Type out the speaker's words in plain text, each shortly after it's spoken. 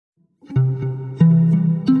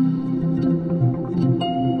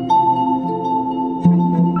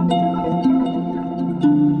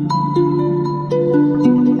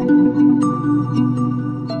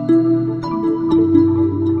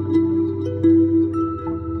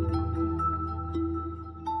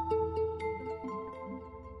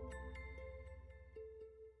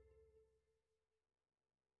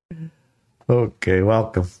Okay,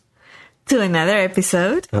 welcome to another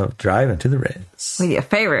episode of Driving to the Res with your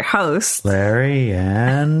favorite host, Larry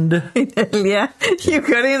and Delia. You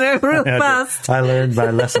got it out real fast. I learned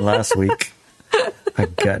my lesson last week. I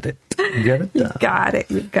got it. Get it done.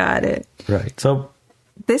 You got it. Right. So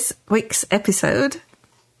this week's episode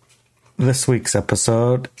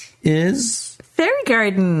is Fairy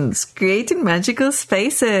Gardens, creating magical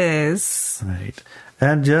spaces. Right.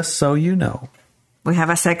 And just so you know, we have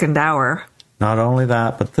a second hour. Not only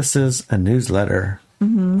that, but this is a newsletter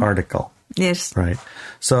article. Yes. Right.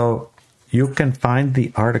 So you can find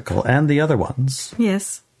the article and the other ones.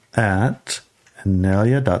 Yes. At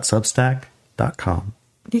anelia.substack.com.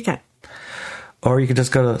 You can. Or you can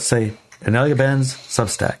just go to, say, Anelia Benz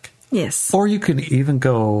Substack. Yes. Or you can even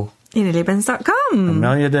go AneliaBenz.com.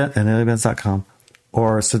 AneliaBenz.com.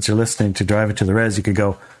 Or since you're listening to Driving to the Res, you could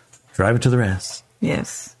go Driving to the Res.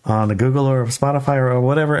 Yes. On the Google or Spotify or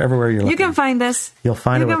whatever, everywhere you're looking. You can find us. You'll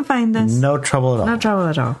find it. You can find us. No trouble at all. No trouble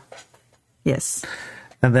at all. Yes.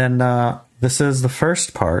 And then this is the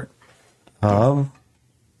first part of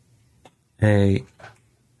a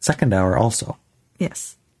second hour also.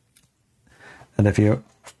 Yes. And if you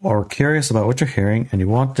are curious about what you're hearing and you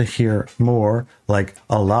want to hear more, like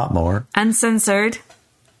a lot more. Uncensored.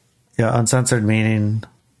 Yeah, uncensored meaning,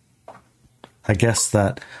 I guess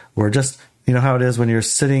that we're just... You know how it is when you're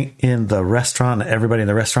sitting in the restaurant and everybody in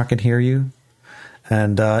the restaurant can hear you,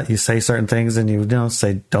 and you say certain things and you don't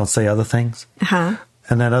say other things. Uh-huh.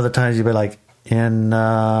 And then other times you'd be like in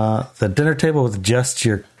the dinner table with just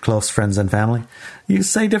your close friends and family. You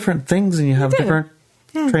say different things and you have different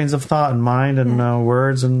trains of thought and mind and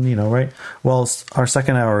words and right. Well, our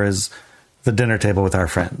second hour is the dinner table with our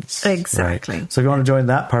friends. Exactly. Right? So if you want to join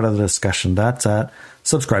that part of the discussion, that's at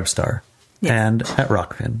Subscribestar. Yes. And at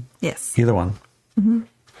Rockfin. Yes. Either one. Mm-hmm.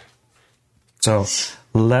 So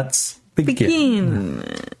let's begin.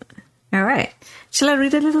 All right. Shall I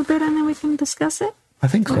read a little bit and then we can discuss it? I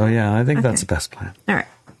think so, yeah. I think that's the best plan. All right.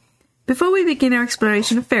 Before we begin our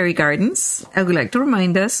exploration of fairy gardens, I would like to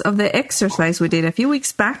remind us of the exercise we did a few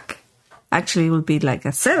weeks back. Actually, it will be like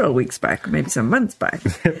several weeks back, maybe some months back.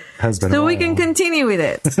 It has been so we can continue with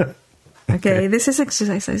it. Okay, this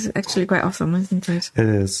exercise is actually quite awesome, isn't it? It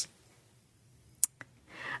is.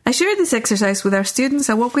 I share this exercise with our students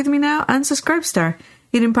at Walk With Me Now and Subscribestar.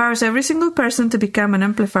 It empowers every single person to become an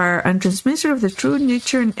amplifier and transmitter of the true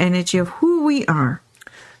nature and energy of who we are.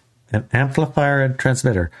 An amplifier and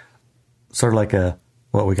transmitter. Sort of like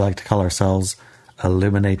what we like to call ourselves,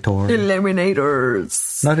 illuminator.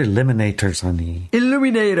 Illuminators. Not eliminators, honey.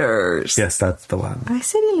 Illuminators. Yes, that's the one. I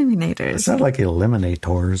said illuminators. It's not like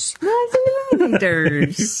eliminators. No, I said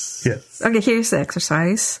illuminators. Yes. Okay, here's the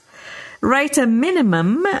exercise. Write a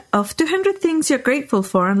minimum of 200 things you're grateful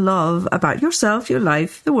for and love about yourself, your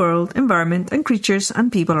life, the world, environment, and creatures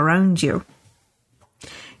and people around you.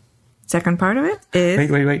 Second part of it is...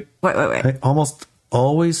 Wait. Wait. I almost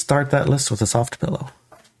always start that list with a soft pillow.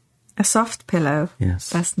 A soft pillow?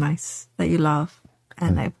 Yes. That's nice, that you love.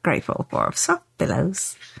 And I'm grateful for soft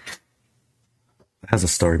pillows. It has a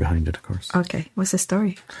story behind it, of course. Okay, what's the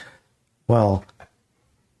story? Well,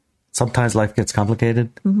 sometimes life gets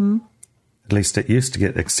complicated. Mm-hmm. At least it used to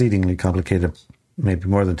get exceedingly complicated maybe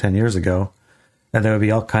more than 10 years ago. And there would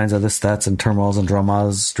be all kinds of this, that's, and turmoils and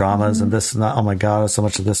dramas and this and that. Oh my God, so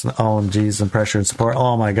much of this and OMGs and pressure and support.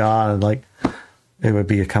 Oh my God. And it would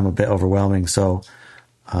become a bit overwhelming. So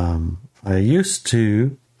I used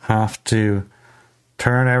to have to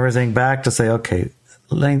turn everything back to say, okay,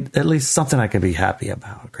 at least something I could be happy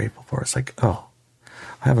about, grateful for. It's like, oh,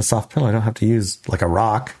 I have a soft pillow. I don't have to use like a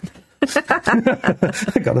rock.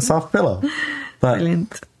 I got a soft pillow. But,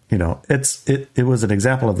 brilliant. It was an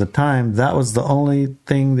example of the time. That was the only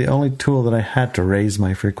tool that I had to raise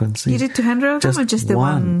my frequency. You did 200 of them or just the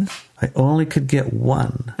one? I only could get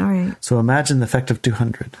one. All right. So imagine the effect of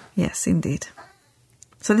 200. Yes, indeed.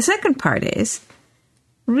 So the second part is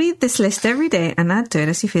read this list every day and add to it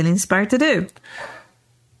as you feel inspired to do.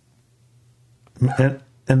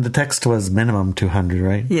 And the text was minimum 200,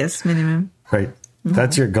 right? Yes, minimum. Right. Mm-hmm.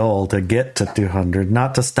 That's your goal, to get to 200,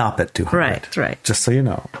 not to stop at 200. Right. Just so you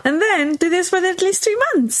know. And then do this for at least 3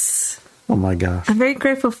 months. Oh my gosh. I'm very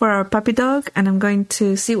grateful for our puppy dog, and I'm going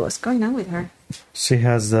to see what's going on with her. She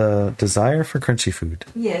has a desire for crunchy food.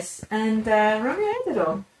 Yes, and Romeo ate it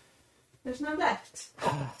all. There's none left.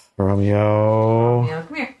 Romeo,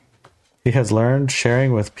 come here. He has learned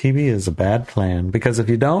sharing with PB is a bad plan, because if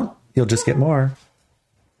you don't, you'll just get more.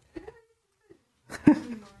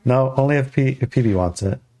 No, only if PB wants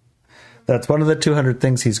it. That's one of the 200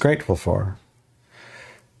 things he's grateful for.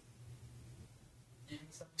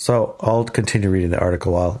 So I'll continue reading the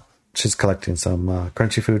article while she's collecting some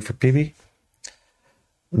crunchy food for PB.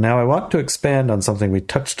 Now I want to expand on something we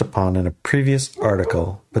touched upon in a previous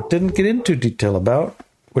article, but didn't get into detail about,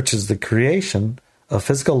 which is the creation of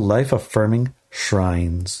physical life-affirming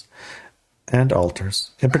shrines and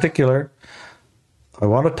altars. In particular, I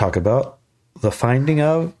want to talk about the finding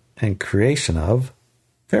of and creation of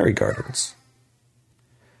fairy gardens.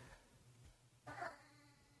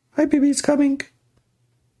 Hi, baby's coming.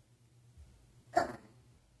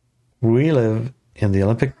 We live in the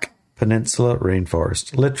Olympic Peninsula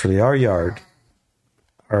rainforest. Literally, our yard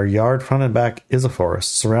front and back is a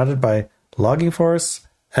forest, surrounded by logging forests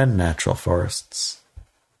and natural forests.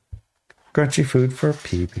 Crunchy food for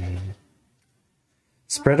PB.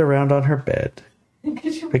 Spread around on her bed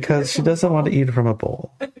because she doesn't want to eat from a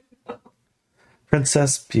bowl.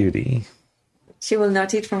 Princess Beauty. She will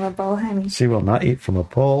not eat from a bowl, honey. She will not eat from a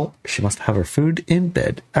bowl. She must have her food in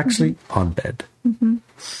bed. Actually, on bed. Mm-hmm.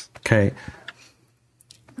 Okay.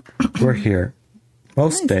 We're here.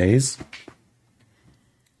 Most days.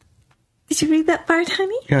 Did you read that part,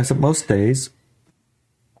 honey? Yeah, so most days.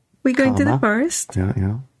 We go into the forest.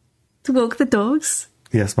 Yeah. To walk the dogs.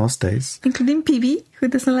 Yes, most days. Including PB, who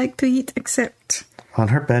doesn't like to eat except... on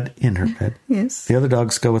her bed, in her bed. Yes. The other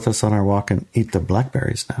dogs go with us on our walk and eat the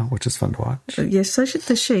blackberries now, which is fun to watch. Yes, so should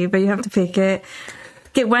the she, but you have to pick it.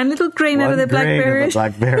 Get one little grain out of the blackberry.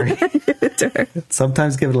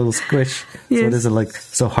 Sometimes give it a little squish, so it isn't like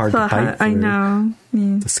so hard to bite through. I know.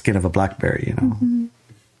 Yeah. The skin of a blackberry, you know. Mm-hmm.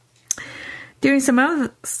 During some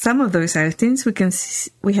of those outings,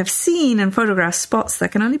 we have seen and photographed spots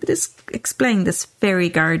that can only be explained as fairy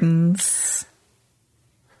gardens.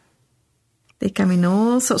 They come in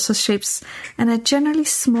all sorts of shapes and are generally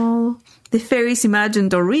small. The fairies,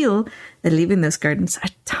 imagined or real, that live in those gardens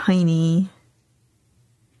are tiny.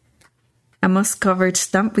 A moss-covered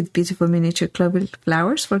stump with beautiful miniature clover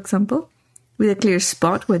flowers, for example, with a clear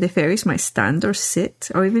spot where the fairies might stand or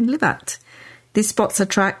sit or even live at. These spots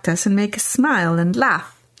attract us and make us smile and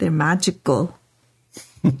laugh. They're magical.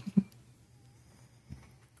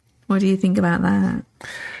 What do you think about that?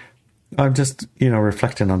 I'm just,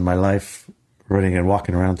 reflecting on my life, running and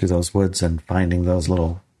walking around through those woods and finding those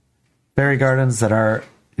little fairy gardens that are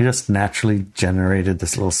just naturally generated,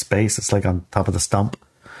 this little space. It's like on top of the stump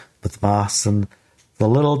with moss and the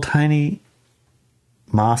little tiny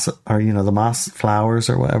moss, or, the moss flowers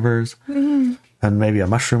or whatever. Mm-hmm. And maybe a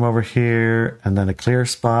mushroom over here, and then a clear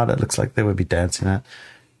spot. It looks like they would be dancing at.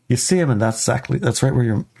 You see them, and that's right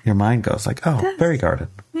where your mind goes. Like, fairy garden.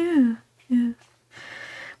 Yeah.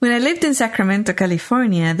 When I lived in Sacramento,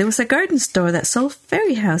 California, there was a garden store that sold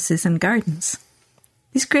fairy houses and gardens.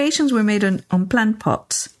 These creations were made on plant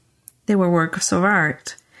pots. They were works of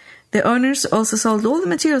art. The owners also sold all the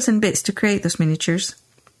materials and bits to create those miniatures.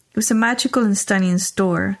 It was a magical and stunning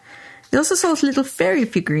store. They also sold little fairy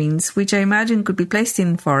figurines, which I imagine could be placed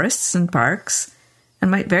in forests and parks,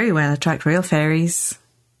 and might very well attract real fairies.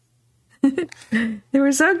 They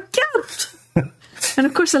were so cute! And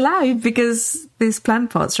of course alive, because these plant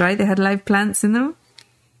pots, right? They had live plants in them.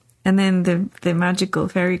 And then the magical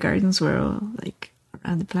fairy gardens were all like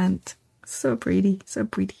around the plant. So pretty, so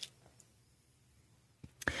pretty.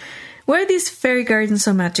 Why are these fairy gardens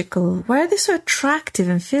so magical? Why are they so attractive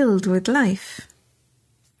and filled with life?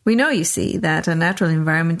 We know, you see, that a natural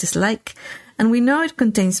environment is like, and we know it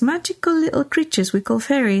contains magical little creatures we call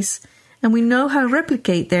fairies, and we know how to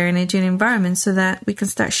replicate their energy and environment so that we can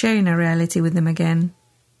start sharing our reality with them again.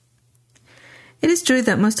 It is true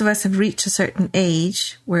that most of us have reached a certain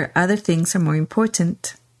age where other things are more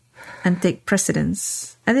important and take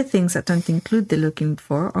precedence, other things that don't include the looking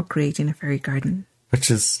for or creating a fairy garden. Which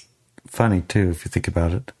is funny, too, if you think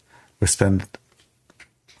about it.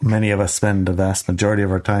 Many of us spend the vast majority of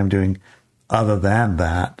our time doing other than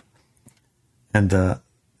that. And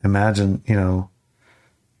imagine,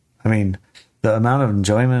 the amount of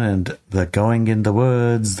enjoyment and the going in the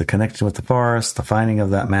woods, the connection with the forest, the finding of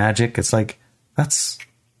that magic. It's like, that's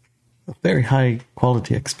a very high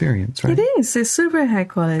quality experience, right? It is. It's super high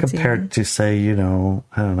quality. Compared to, say,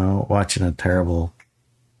 watching a terrible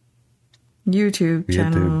YouTube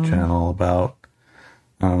channel about,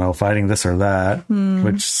 fighting this or that,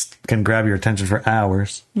 which can grab your attention for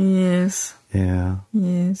hours. Yes. Yeah.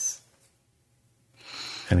 Yes.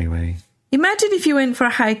 Anyway. Imagine if you went for a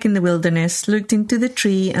hike in the wilderness, looked into the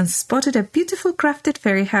tree, and spotted a beautiful crafted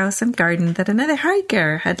fairy house and garden that another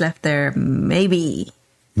hiker had left there. Maybe.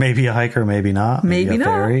 Maybe a hiker, maybe not. Maybe not.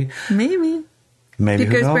 Fairy. Maybe.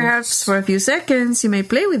 Because perhaps for a few seconds you may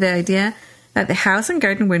play with the idea that the house and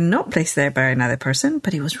garden were not placed there by another person,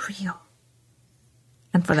 but it was real.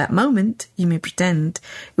 And for that moment, you may pretend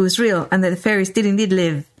it was real and that the fairies did indeed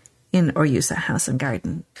live in or use a house and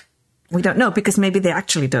garden. We don't know, because maybe they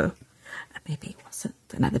actually do. And maybe it wasn't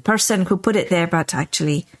another person who put it there, but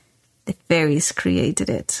actually the fairies created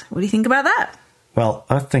it. What do you think about that? Well,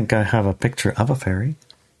 I think I have a picture of a fairy.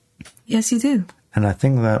 Yes, you do. And I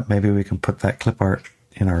think that maybe we can put that clip art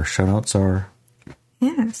in our show notes or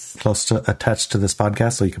Yes. close to attached to this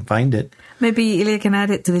podcast so you can find it. Maybe Ilya can add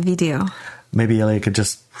it to the video. Maybe Ilya could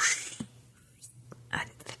just... Add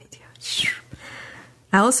it to the video.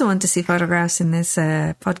 I also want to see photographs in this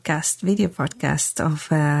video podcast of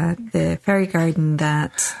the fairy garden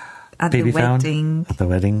that at Phoebe the wedding. found at the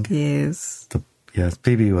wedding. Yes. Yes,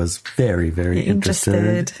 Phoebe was very, very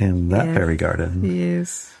interested in that fairy garden.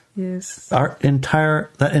 Yes, yes. That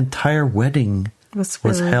entire wedding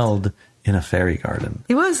was held in a fairy garden.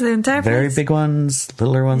 It was the entire very place. Big ones,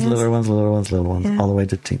 littler ones, littler ones, littler ones, little ones, all the way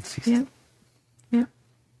to teensies. Yeah. Yeah.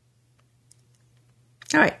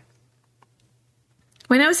 All right.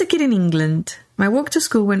 When I was a kid in England, my walk to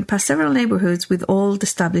school went past several neighbourhoods with old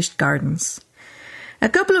established gardens. A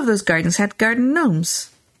couple of those gardens had garden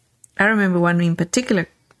gnomes. I remember one in particular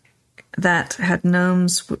that had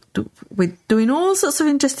gnomes with doing all sorts of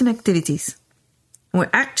interesting activities. Were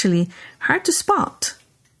actually hard to spot.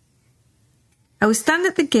 I would stand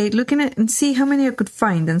at the gate looking at and see how many I could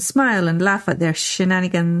find and smile and laugh at their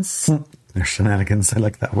shenanigans. Their shenanigans, I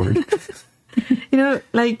like that word. You know,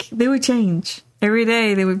 like they would change. Every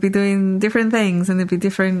day they would be doing different things and there'd be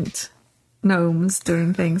different gnomes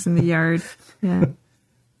doing things in the yard. Yeah.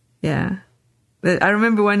 Yeah. I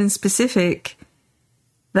remember one in specific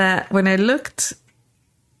that when I looked,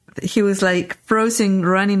 he was like frozen,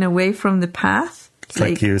 running away from the path.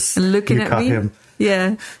 Like you, and looking you at caught me. him.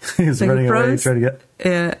 Yeah. He was like running away, trying to get...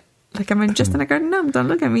 Yeah. Like, I'm just in a garden gnome, don't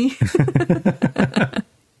look at me.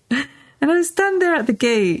 And I was standing there at the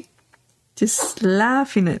gate, just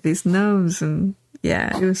laughing at these gnomes. And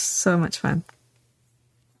yeah, it was so much fun.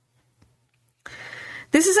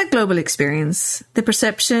 This is a global experience. The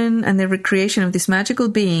perception and the recreation of these magical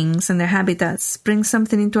beings and their habitats brings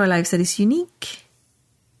something into our lives that is unique,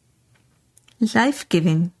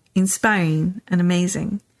 life-giving, inspiring, and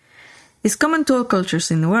amazing. It's common to all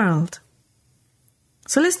cultures in the world.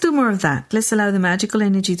 So let's do more of that. Let's allow the magical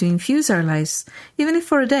energy to infuse our lives, even if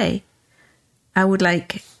for a day. I would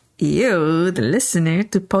like you, the listener,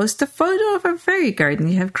 to post a photo of a fairy garden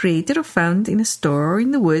you have created or found in a store or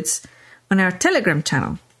in the woods on our Telegram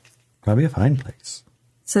channel. Probably a fine place.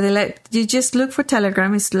 So you just look for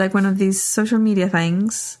Telegram. It's like one of these social media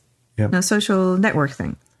things. Yep. No, social network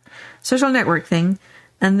thing. Social network thing.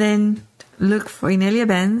 And then look for Inelia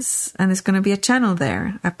Benz, and there's going to be a channel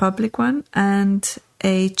there, a public one and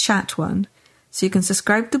a chat one. So you can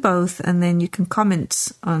subscribe to both, and then you can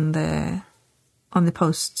comment on the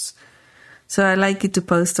posts. So I'd like you to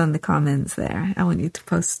post on the comments there. I want you to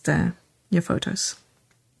post your photos.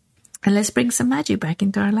 And let's bring some magic back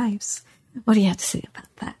into our lives. What do you have to say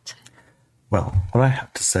about that? Well, what I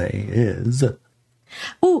have to say is...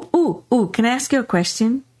 Can I ask you a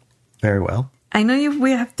question? Very well. I know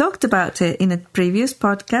we have talked about it in a previous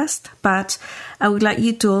podcast, but I would like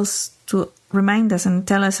you to also to remind us and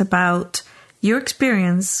tell us about your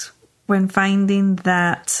experience when finding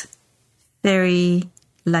that fairy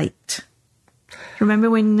light. Remember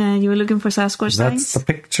when you were looking for Sasquatch signs? That's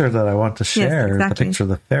the picture that I want to share. Yes, exactly. The picture of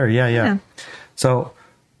the fairy. Yeah. So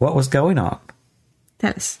what was going on?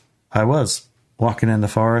 Tell us. I was walking in the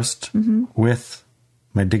forest with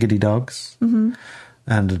my diggity dogs. Mm-hmm.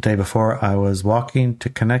 And the day before, I was walking to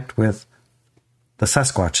connect with the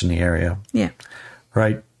Sasquatch in the area. Yeah.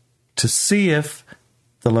 Right. To see if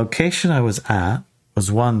the location I was at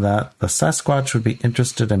was one that the Sasquatch would be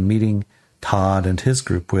interested in meeting Todd and his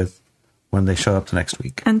group with when they show up the next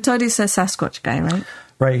week. And Todd is a Sasquatch guy, right?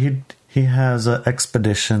 Right. He has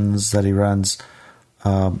expeditions that he runs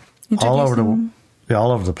all over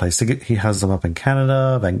the place. He has them up in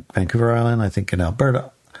Canada, Vancouver Island, I think in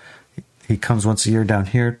Alberta. He comes once a year down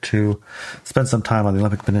here to spend some time on the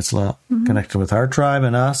Olympic Peninsula, connected with our tribe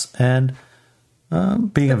and us, and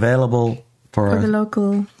being available for the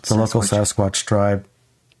local Sasquatch tribe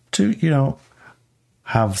to,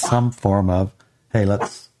 have some form of, hey,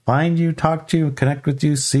 let's find you, talk to you, connect with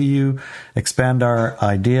you, see you, expand our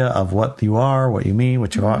idea of what you are, what you mean,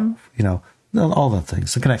 what you are, all the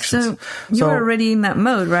things, the connections. So you were already in that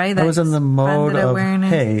mode, right? I was in the mode of,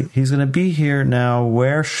 hey, he's going to be here now.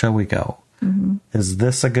 Where shall we go? Mm-hmm. Is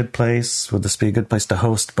this a good place? Would this be a good place to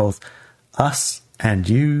host both us and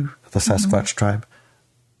you, the Sasquatch tribe?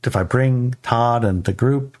 If I bring Todd and the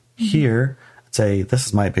group here, say,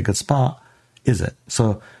 this might be a good spot, is it?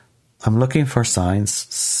 So I'm looking for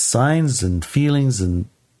signs and feelings and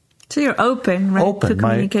So you're open, right? open, to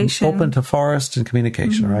communication. open to forest and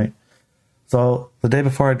communication, right? So the day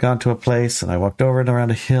before I'd gone to a place and I walked over and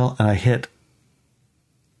around a hill and I hit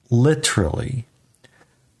literally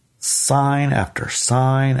sign after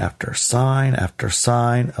sign after sign after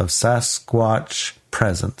sign of Sasquatch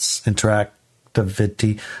presence,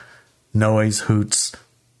 interactivity, noise, hoots,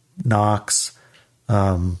 knocks,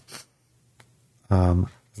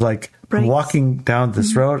 like Breaks. walking down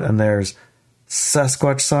this road and there's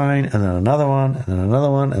Sasquatch sign and then another one and then another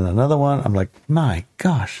one and another one. I'm like, my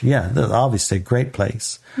gosh, yeah, this is obviously a great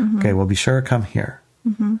place. Okay, well, be sure to come here.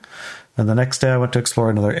 And the next day I went to explore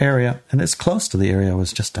another area and it's close to the area I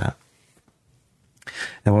was just at.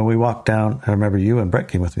 And when we walked down, I remember you and Brett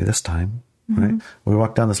came with me this time, right? We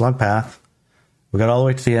walked down this long path. We got all the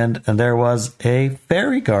way to the end and there was a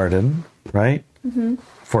fairy garden, right?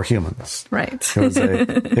 For humans. Right.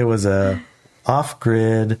 It was a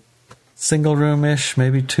off-grid, single room-ish,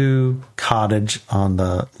 maybe two cottage on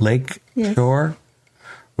the lake shore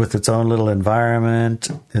with its own little environment.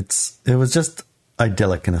 It was just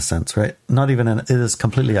idyllic in a sense, right? It is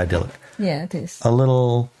completely idyllic. Yeah, it is. A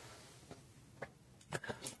little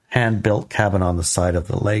hand-built cabin on the side of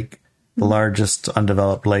the lake, the largest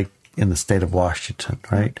undeveloped lake in the state of Washington,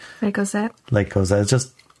 right? Lake Ozette. Lake Ozette. It's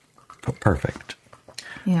just perfect.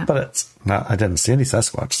 Yeah. But it's not, I didn't see any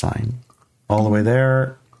Sasquatch sign all the way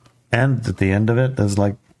there. And at the end of it, there's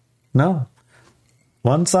like, no.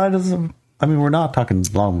 One side is, I mean, we're not talking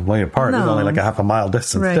long way apart. No. There's only like a half a mile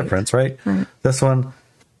distance difference, right? This one,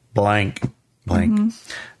 blank. And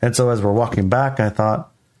so as we're walking back, I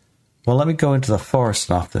thought, well, let me go into the forest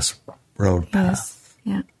and off this road path.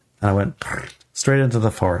 Yeah. And I went straight into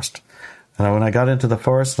the forest. And when I got into the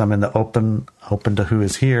forest, I'm in the open to who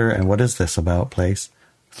is here and what is this about place.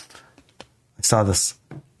 I saw this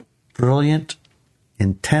brilliant,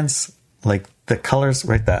 intense, like the colors,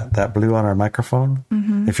 right? That blue on our microphone.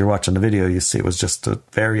 If you're watching the video, you see it was just a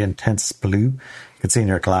very intense blue. You can see in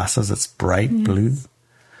your glasses, it's bright blue.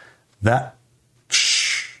 That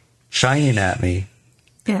shining at me.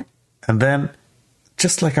 Yeah. And then,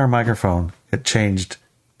 just like our microphone, it changed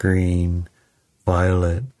green,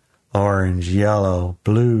 violet, orange, yellow,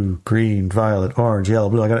 blue, green, violet, orange, yellow,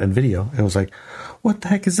 blue. I got it in video. It was like, what the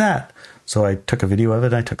heck is that? So I took a video of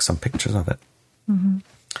it. I took some pictures of it.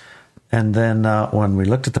 And then when we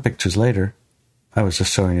looked at the pictures later, I was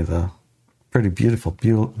just showing you the pretty beautiful,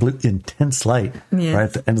 blue, intense light right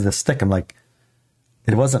at the end of the stick. I'm like,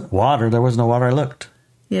 it wasn't water. There was no water. I looked.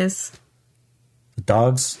 Yes. The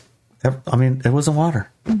dogs, I mean, it wasn't water.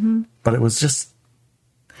 But it was just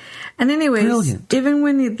And anyways, brilliant. Even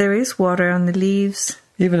when there is water on the leaves,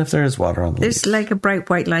 even if there is water on the leaves. there's like a bright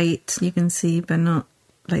white light you can see, but not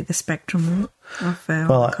like the spectrum of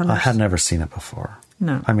Well, colors. I had never seen it before.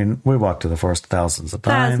 No. I mean, we walked to the forest thousands of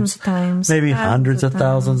times. Thousands of times. Maybe hundreds of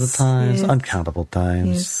thousands of times. Yes. Uncountable times.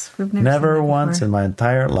 Yes, we've never Never seen that once before. in my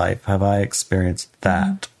entire life have I experienced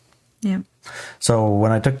that. Yeah. So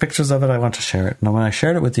when I took pictures of it, I want to share it. And when I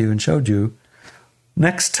shared it with you and showed you,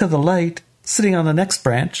 next to the light, sitting on the next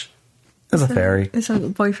branch, is a fairy. It's a little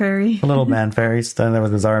boy fairy. A little man fairy standing there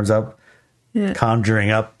with his arms up, Yeah. conjuring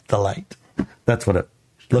up the light. That's what it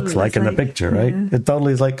looks like in the picture, right? yeah. It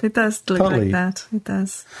totally is like... It does look totally. like that. It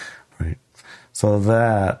does. Right. So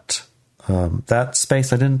that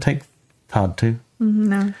space I didn't take Todd to.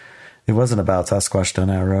 No. It wasn't about Sasquatch down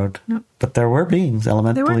our road. No. But there were beings,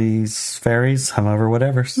 elementals, fairies, however,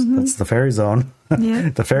 whatever. That's the fairy zone. Yeah.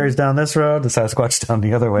 The fairies down this road, the Sasquatch down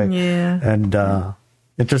the other way. Yeah. And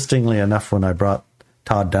interestingly enough, when I brought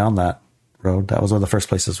Todd down that road, that was one of the first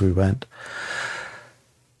places we went.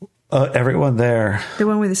 Everyone there... The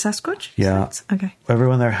one with the Sasquatch? Yeah. Okay.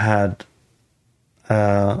 Everyone there had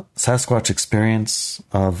a Sasquatch experience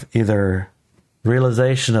of either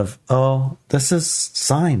realization of, oh, this is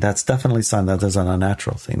sign. That's definitely sign that there's an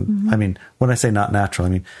unnatural thing. I mean, when I say not natural, I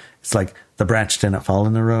mean, it's like the branch didn't fall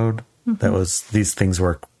in the road. That was, these things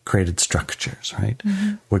were created structures, right?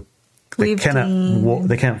 They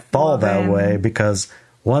can't fall that way because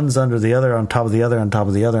one's under the other, on top of the other, on top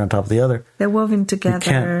of the other, on top of the other. They're woven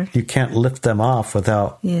together. You can't lift them off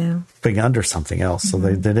without being under something else. So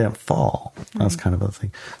they didn't fall. That's kind of a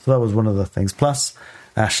thing. So that was one of the things. Plus,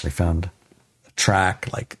 Ashley found a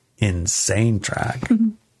track, like insane track.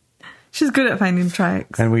 She's good at finding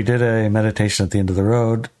tracks. And we did a meditation at the end of the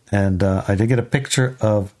road. And I did get a picture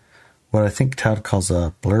of what I think Todd calls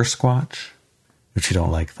a blur squatch, which you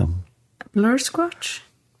don't like them. Blur squatch?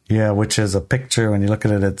 Yeah, which is a picture. When you look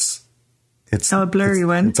at it, it's a blurry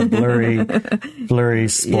one. It's a blurry splotch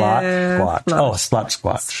squatch. splotch. Oh, a splotch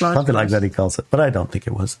squatch. Something like that he calls it. But I don't think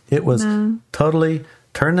it was. It was totally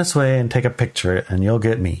turn this way and take a picture and you'll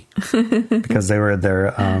get me. Because they were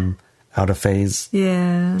their out of phase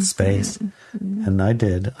space. Yeah. And I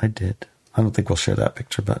did. I don't think we'll share that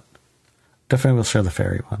picture, but definitely we'll share the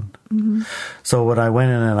fairy one. Mm-hmm. So when I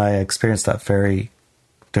went in and I experienced that fairy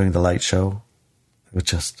doing the light show, it was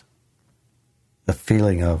just the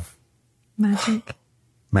feeling of magic.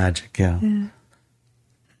 Magic, yeah.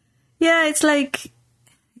 Yeah, it's like,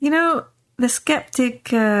 the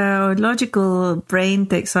skeptic or logical brain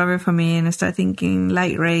takes over for me, and I start thinking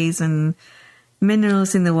light rays and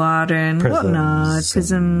minerals in the water and whatnot,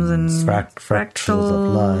 prisms and fractals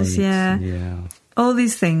of light. Yeah. All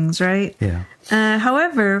these things, right? Yeah.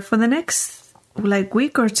 However, for the next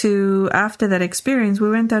week or two after that experience, we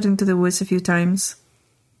went out into the woods a few times.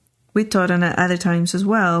 We taught on other times as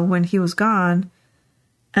well when he was gone.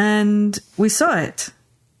 And we saw it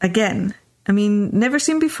again. I mean, never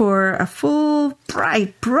seen before. A full,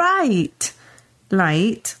 bright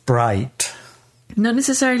light. Bright. Not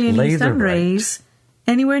necessarily any sun rays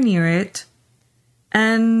anywhere near it.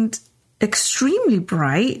 And extremely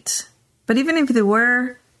bright. But even if there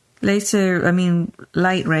were light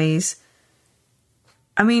rays,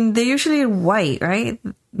 they're usually white, right?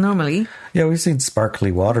 Normally. Yeah, we've seen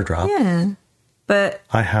sparkly water drop. Yeah. But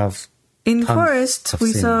I have. In forest,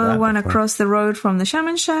 we saw one across the road from the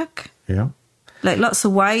shaman shack. Yeah. Like lots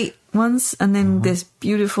of white ones, and then this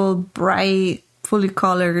beautiful, bright, fully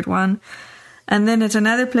colored one. And then at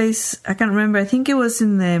another place, I can't remember, I think it was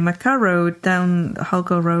in the Macau Road, down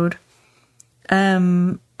Hulko Road,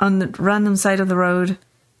 on the random side of the road.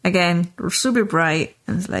 Again, super bright.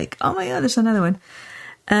 And it's like, oh my God, there's another one.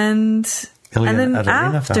 And then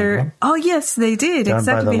after, oh yes, they did, down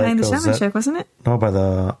exactly behind the shaman shack, wasn't it? No, by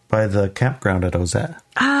the campground at Ozette.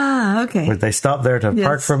 Ah, okay. Where they stopped there to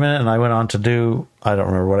park for a minute, and I went on to do, I don't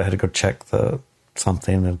remember what, I had to go check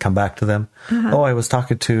something and come back to them. Uh-huh. Oh, I was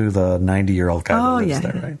talking to the 90-year-old guy that lives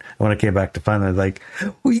there, right? And when I came back to find them, like,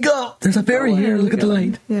 there's a fairy here, look at the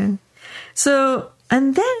light. Yeah. So,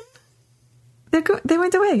 and then they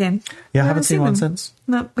went away again. Yeah, I haven't seen one since.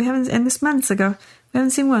 No, we haven't, and this months ago. We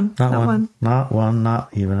haven't seen one. Not one. Not one, not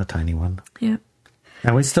even a tiny one. Yeah.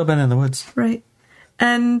 And we've still been in the woods. Right.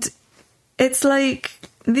 And it's like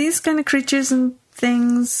these kind of creatures and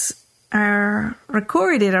things are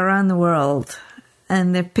recorded around the world.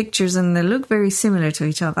 And they're pictures and they look very similar to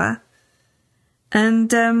each other.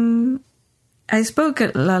 And I spoke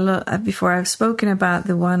before. I've spoken about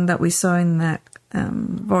the one that we saw in that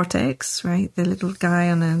vortex, right? The little guy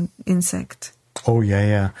on an insect. Oh,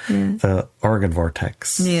 yeah. The Oregon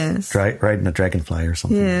vortex. Yes. Riding a dragonfly or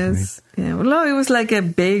something. Yes. Right? Yeah. Well, no, it was like a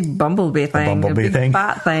big bumblebee thing. A big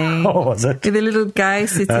bat thing. Oh, was it? With a little guy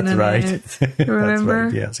sitting on it. Remember?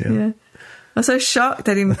 That's right. Yes. Yeah. I was so shocked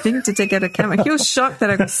I didn't think to take out a camera. He was shocked that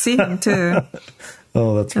I could see him too.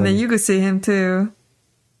 Oh, that's funny. And then you could see him too.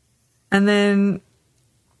 And then,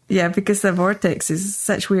 because the vortex is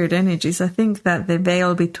such weird energies, I think that the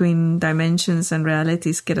veil between dimensions and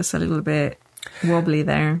realities get us a little bit wobbly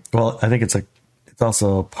there. Well, I think it's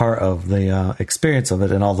also part of the experience of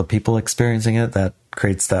it and all the people experiencing it that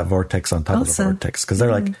creates that vortex on top of the vortex. Because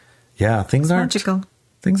they're like, things aren't magical.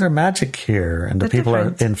 Things are magic here, and the people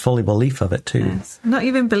are in fully belief of it too. Yes. Not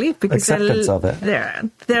even belief, because acceptance of it.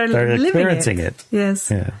 They're living experiencing it.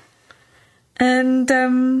 Yes. Yeah. And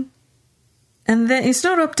then it's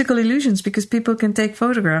not optical illusions, because people can take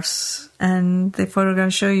photographs, and the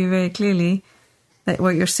photographs show you very clearly that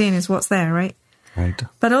what you're seeing is what's there, right? Right.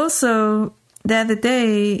 But also, the other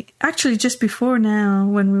day, actually just before now,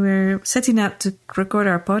 when we were setting out to record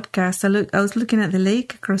our podcast, I was looking at the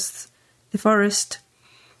lake across the forest,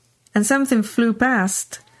 and something flew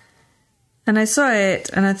past. And I saw it,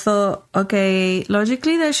 and I thought, okay,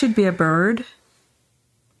 logically that should be a bird.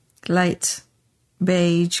 Light,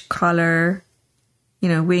 beige color,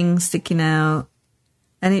 wings sticking out.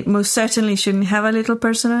 And it most certainly shouldn't have a little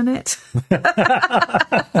person on it.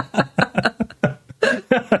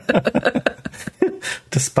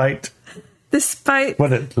 Despite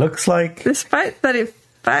what it looks like. Despite that, in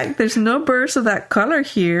fact, there's no birds of that color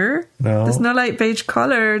here. No. There's no light beige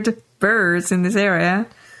colored birds in this area.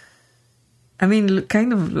 I mean,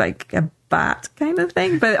 kind of like a bat kind of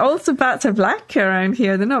thing. But also bats are black around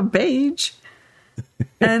here. They're not beige.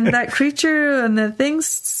 And that creature and the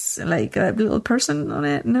things, like a little person on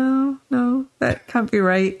it, no, that can't be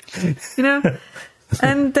right.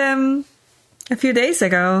 And a few days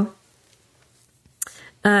ago,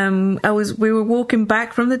 we were walking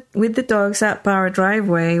back with the dogs up our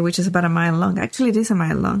driveway, which is about a mile long. Actually, it is a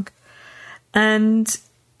mile long. And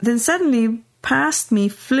then suddenly past me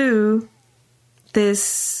flew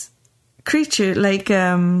this creature, like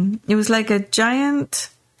it was like a giant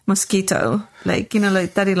mosquito, like,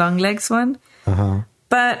 like Daddy Long Legs one.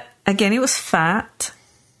 But again, it was fat,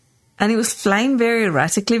 and it was flying very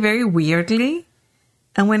erratically, very weirdly.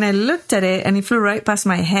 And when I looked at it, and it flew right past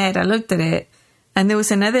my head, I looked at it, and there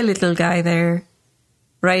was another little guy there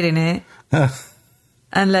riding it,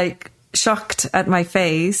 and like shocked at my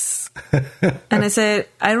face. And I said,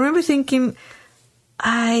 I remember thinking,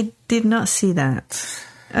 I did not see that.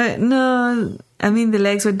 No, I mean, the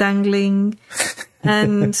legs were dangling,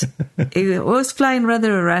 and it was flying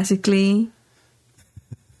rather erratically,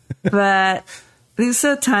 but it was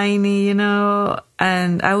so tiny, and I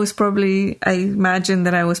imagined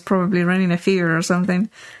that I was probably running a fever or something,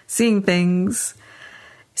 seeing things.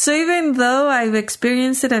 So even though I've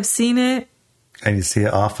experienced it, I've seen it. And you see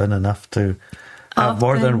it often enough to have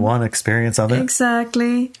more than one experience of it.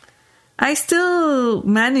 Exactly. I still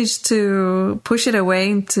manage to push it away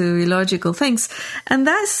into illogical things. And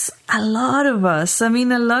that's a lot of us. I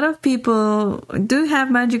mean, a lot of people do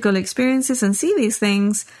have magical experiences and see these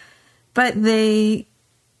things, but they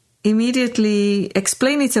immediately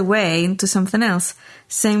explain it away into something else.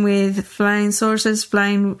 Same with flying saucers,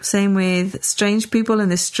 same with strange people in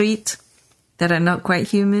the street that are not quite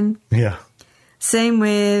human. Yeah. Same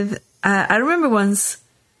with, I remember once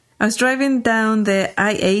I was driving down the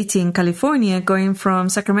I-80 in California, going from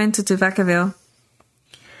Sacramento to Vacaville.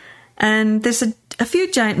 And there's a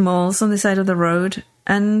few giant malls on the side of the road.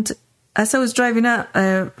 And as I was driving up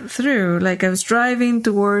through, like I was driving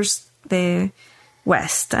towards the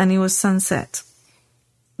west, and it was sunset.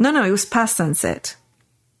 No, it was past sunset.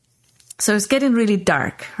 So it was getting really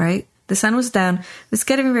dark, right? The sun was down. It was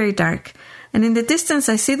getting very dark. And in the distance,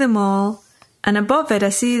 I see the mall. And above it, I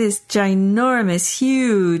see this ginormous,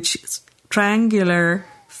 huge, triangular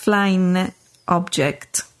flying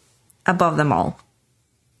object above them all.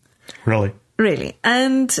 Really? Really.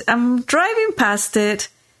 And I'm driving past it.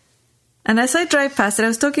 And as I drive past it, I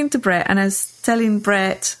was talking to Brett, and I was telling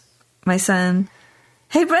Brett, my son,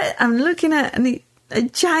 hey, Brett, I'm looking at a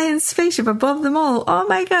giant spaceship above them all. Oh,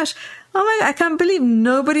 my gosh. I can't believe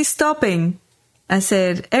nobody's stopping. I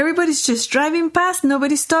said, everybody's just driving past,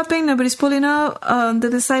 nobody's stopping, nobody's pulling out to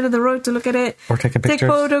the side of the road to look at it. Or taking pictures. Take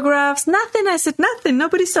photographs. Nothing. I said, nothing.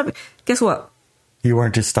 Nobody's stopping. Guess what? You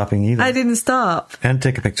weren't just stopping either. I didn't stop. And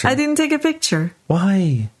take a picture. I didn't take a picture.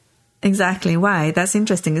 Why? Exactly. Why? That's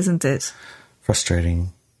interesting, isn't it?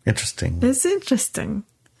 Frustrating. Interesting. It's interesting.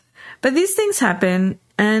 But these things happen,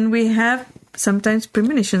 and we have sometimes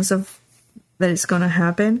premonitions of that it's going to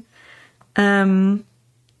happen.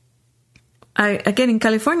 Again, in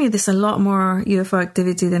California, there's a lot more UFO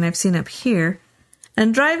activity than I've seen up here.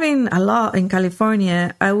 And driving a lot in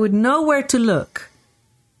California, I would know where to look.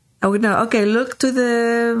 I would know, okay, look to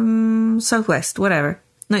the southwest, whatever.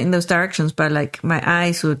 Not in those directions, but like my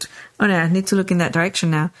eyes would, oh no, I need to look in that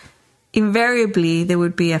direction now. Invariably, there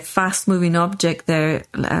would be a fast-moving object there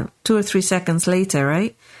 2 or 3 seconds later,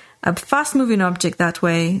 right? A fast-moving object that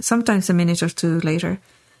way, sometimes a minute or two later,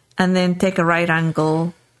 and then take a right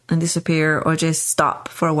angle and disappear, or just stop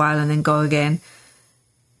for a while and then go again.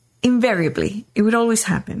 Invariably, it would always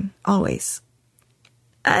happen, always.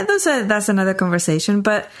 That's another conversation,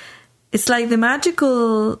 but it's like the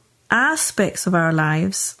magical aspects of our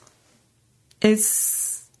lives.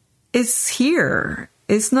 It's here.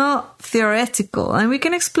 It's not theoretical, and we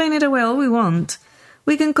can explain it away all we want.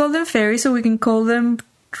 We can call them fairies, or we can call them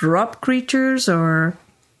drop creatures, or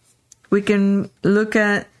we can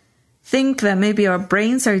think that maybe our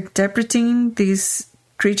brains are interpreting these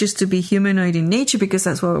creatures to be humanoid in nature because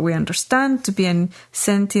that's what we understand to be a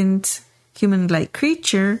sentient human-like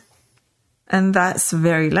creature. And that's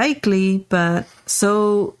very likely, but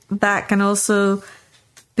so that can also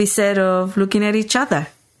be said of looking at each other.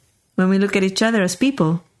 When we look at each other as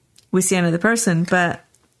people, we see another person, but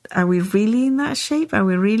are we really in that shape? Are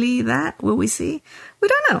we really that? Will we see? We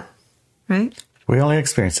don't know, right? We only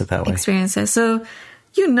experience it that way. Experience it. So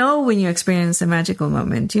when you experience a magical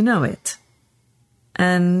moment, you know it.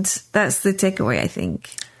 And that's the takeaway, I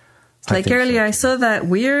think. Like earlier, I saw that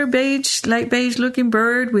weird light beige looking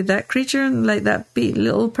bird with that creature and like that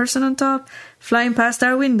little person on top flying past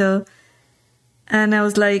our window. And I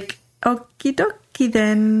was like, okie dokie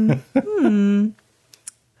then.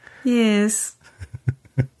 Yes.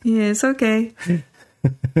 Yes, okay.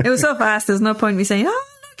 It was so fast, there's no point in me saying, oh,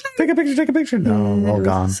 look. Take a picture. No, all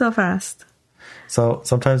gone. So fast. So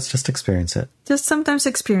sometimes just experience it. Just sometimes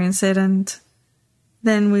experience it. And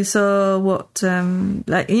then we saw what, we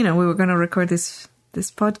were going to record this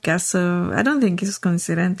podcast. So I don't think it's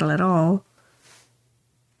coincidental at all.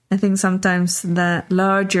 I think sometimes that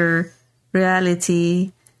larger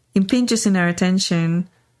reality impinges in our attention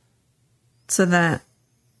so that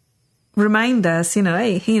remind us,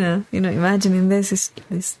 hey, imagining this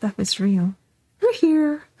stuff is real. We're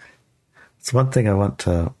here. It's one thing I want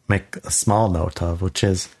to make a small note of, which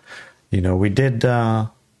is, we did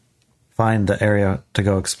find the area to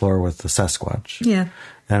go explore with the Sasquatch. Yeah.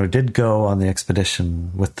 And we did go on the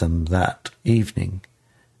expedition with them that evening.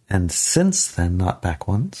 And since then, not back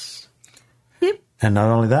once. Yep. And not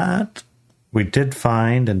only that, we did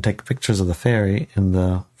find and take pictures of the fairy in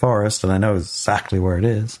the forest, and I know exactly where it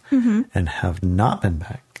is, and have not been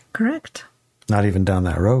back. Correct. Not even down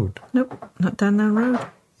that road. Nope, not down that road.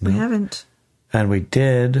 No. We haven't. And we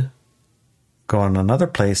did go on another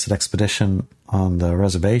place, an expedition on the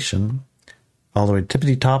reservation, all the way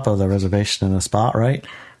tippity top of the reservation in a spot, right?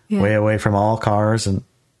 Yeah. Way away from all cars,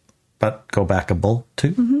 but go backable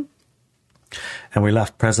too. And we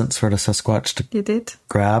left presents for the Sasquatch to You did?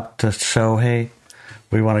 grab to show, hey,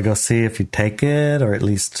 we want to go see if you take it, or at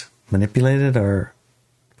least manipulate it, or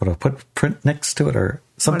put a footprint next to it, or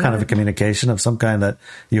some kind of a communication of some kind that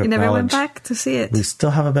you acknowledge. never went back to see it? We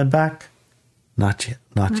still haven't been back. Not yet.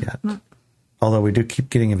 Not yet. Although we do keep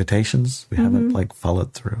getting invitations, we haven't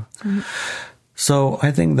followed through. So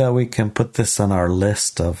I think that we can put this on our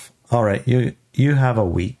list of, all right, you have a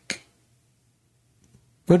week.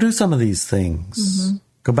 Go do some of these things.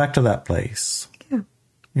 Go back to that place. Yeah.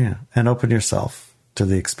 Yeah. And open yourself to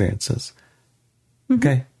the experiences.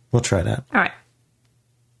 Okay. We'll try that. All right.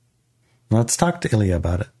 Let's talk to Ilya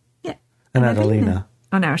about it. Yeah. And Adelina.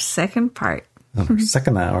 On our second part. On our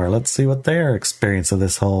second hour. Let's see what their experience of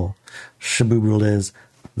this whole shaboodle is.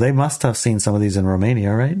 They must have seen some of these in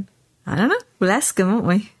Romania, right? I don't know. We'll ask them, won't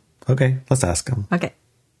we? Okay. Let's ask them. Okay.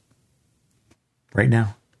 Right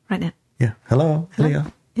now. Right now. Yeah. Hello,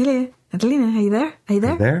 Ilya. Ilya. Adelina, are you there? Are you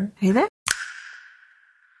there? Are you there? Are you there?